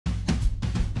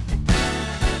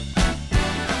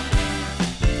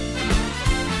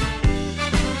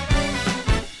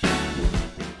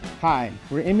Hi,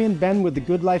 we're Amy and Ben with the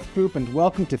Good Life Group, and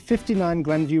welcome to 59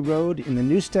 Glenview Road in the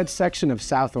Newstead section of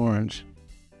South Orange.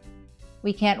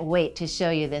 We can't wait to show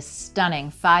you this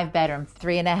stunning 5-bedroom,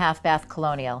 3.5-bath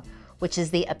colonial, which is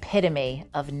the epitome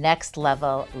of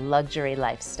next-level luxury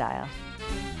lifestyle.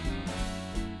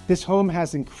 This home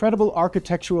has incredible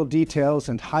architectural details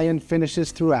and high-end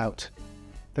finishes throughout.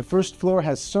 The first floor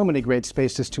has so many great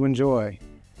spaces to enjoy,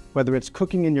 whether it's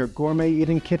cooking in your gourmet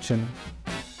eating kitchen,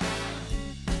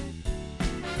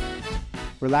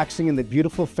 relaxing in the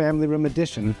beautiful family room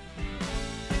addition,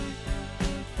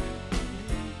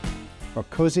 or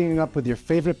cozying up with your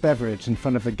favorite beverage in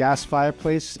front of a gas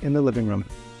fireplace in the living room.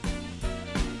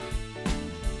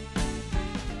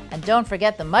 And don't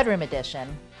forget the mudroom addition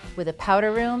with a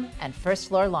powder room and first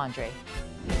floor laundry.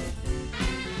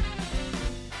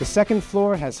 The second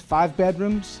floor has 5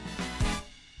 bedrooms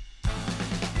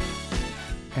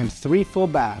and 3 full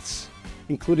baths,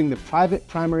 including the private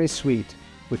primary suite,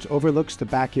 which overlooks the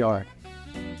backyard.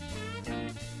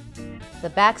 The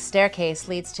back staircase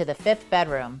leads to the 5th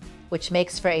bedroom, which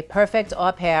makes for a perfect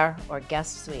au pair or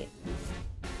guest suite.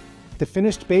 The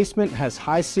finished basement has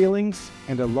high ceilings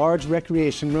and a large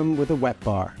recreation room with a wet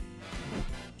bar.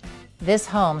 This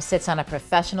home sits on a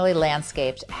professionally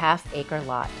landscaped half-acre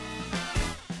lot.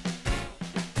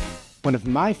 One of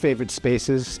my favorite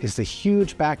spaces is the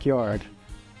huge backyard.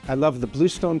 I love the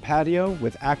bluestone patio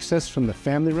with access from the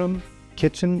family room,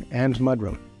 kitchen, and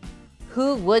mudroom.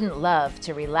 Who wouldn't love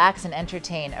to relax and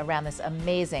entertain around this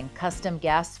amazing custom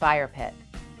gas fire pit?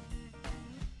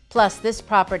 Plus, this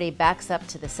property backs up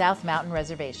to the South Mountain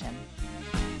Reservation.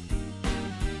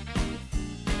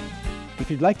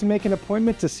 If you'd like to make an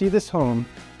appointment to see this home,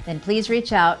 Then please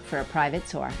reach out for a private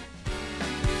tour.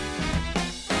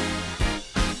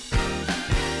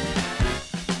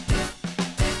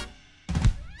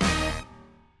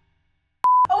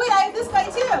 Oh wait, I have this guy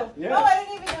too. Yeah. Oh, I